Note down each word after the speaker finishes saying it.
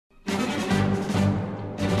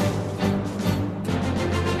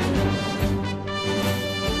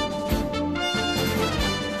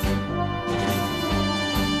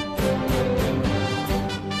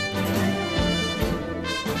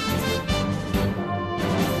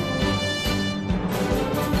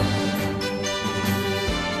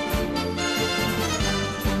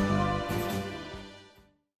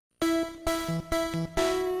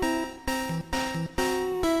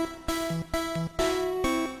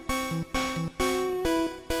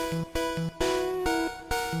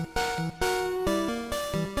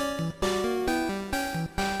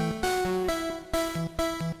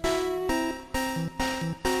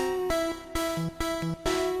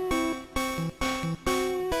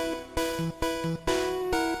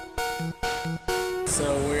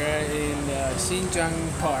新庄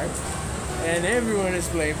Park, and everyone is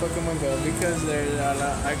playing Pokemon Go because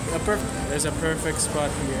there's a perfect spot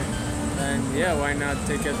here, and yeah, why not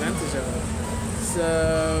take advantage of it?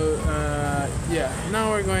 So yeah,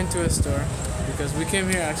 now we're going to a store because we came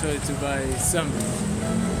here actually to buy something,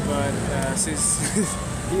 but since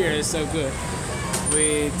here is so good,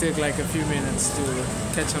 we took like a few minutes to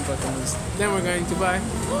catch some Pokemon. Then we're going to buy,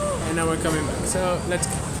 and now we're coming back. So let's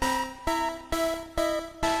go.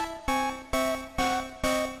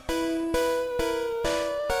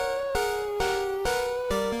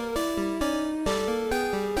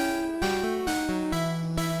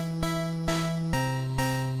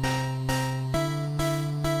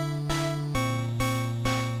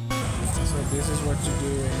 So this is what you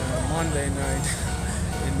do in a Monday night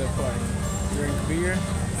in the park. Drink beer,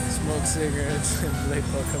 smoke cigarettes, and play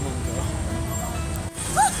Pokemon Go.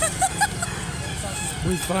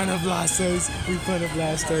 We found a blasters. We found a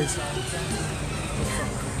blasters.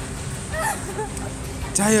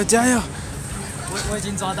 加油加油！我已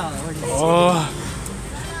经抓到了，我已经。哦，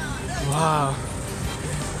哇，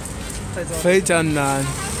非常难。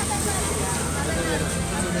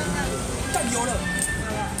弹油了。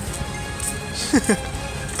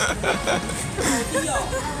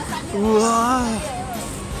哇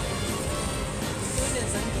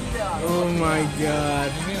 ！Oh my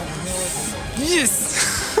God! Yes!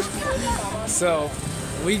 So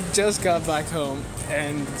we just got back home,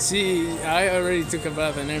 and I already took a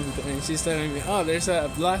bath and everything, and she's telling me, "Oh, there's a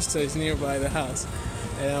Blastoise nearby the house,"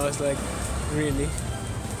 and I was like, "Really?"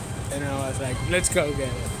 And I was like, "Let's go get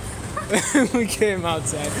it." We came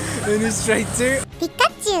outside, and it's straight to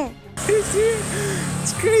Pikachu. It's here.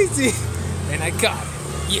 It's crazy, and I got it.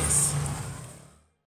 Yes.